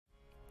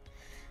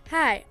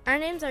Hi, our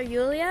names are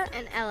Yulia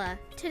and Ella.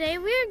 Today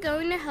we are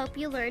going to help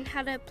you learn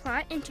how to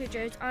plot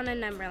integers on a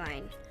number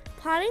line.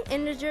 Plotting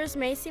integers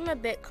may seem a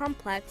bit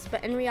complex,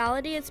 but in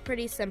reality it's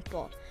pretty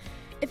simple.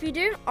 If you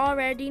didn't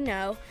already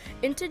know,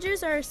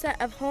 integers are a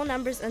set of whole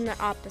numbers and their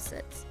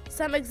opposites.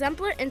 Some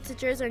exemplar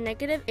integers are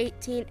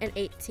 -18 and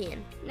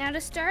 18. Now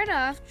to start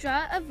off,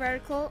 draw a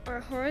vertical or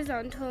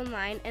horizontal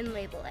line and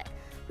label it.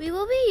 We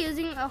will be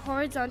using a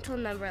horizontal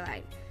number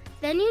line.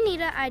 Then you need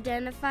to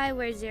identify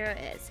where 0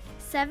 is.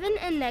 7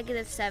 and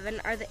 -7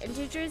 are the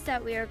integers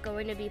that we are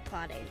going to be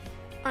plotting.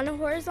 On a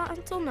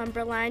horizontal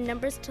number line,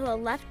 numbers to the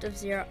left of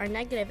 0 are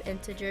negative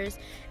integers,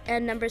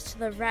 and numbers to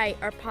the right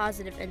are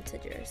positive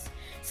integers.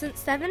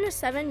 Since 7 is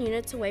 7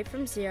 units away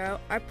from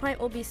 0, our point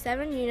will be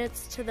 7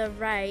 units to the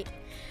right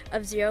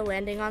of 0,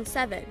 landing on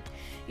 7.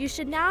 You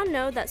should now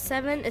know that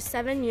 7 is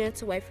 7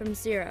 units away from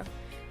 0.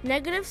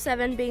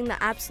 -7 being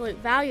the absolute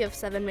value of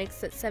 7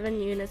 makes it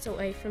 7 units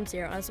away from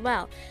 0 as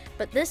well,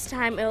 but this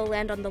time it will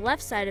land on the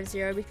left side of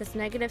 0 because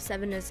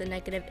 -7 is a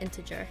negative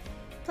integer.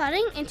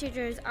 Plotting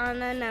integers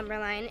on a number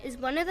line is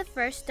one of the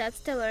first steps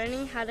to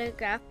learning how to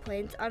graph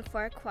planes on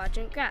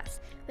 4-quadrant graphs,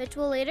 which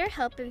will later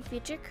help in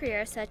future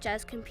careers such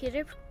as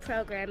computer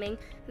programming,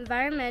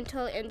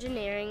 environmental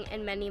engineering,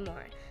 and many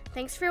more.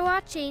 Thanks for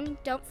watching.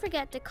 Don't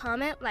forget to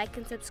comment, like,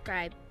 and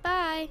subscribe.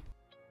 Bye!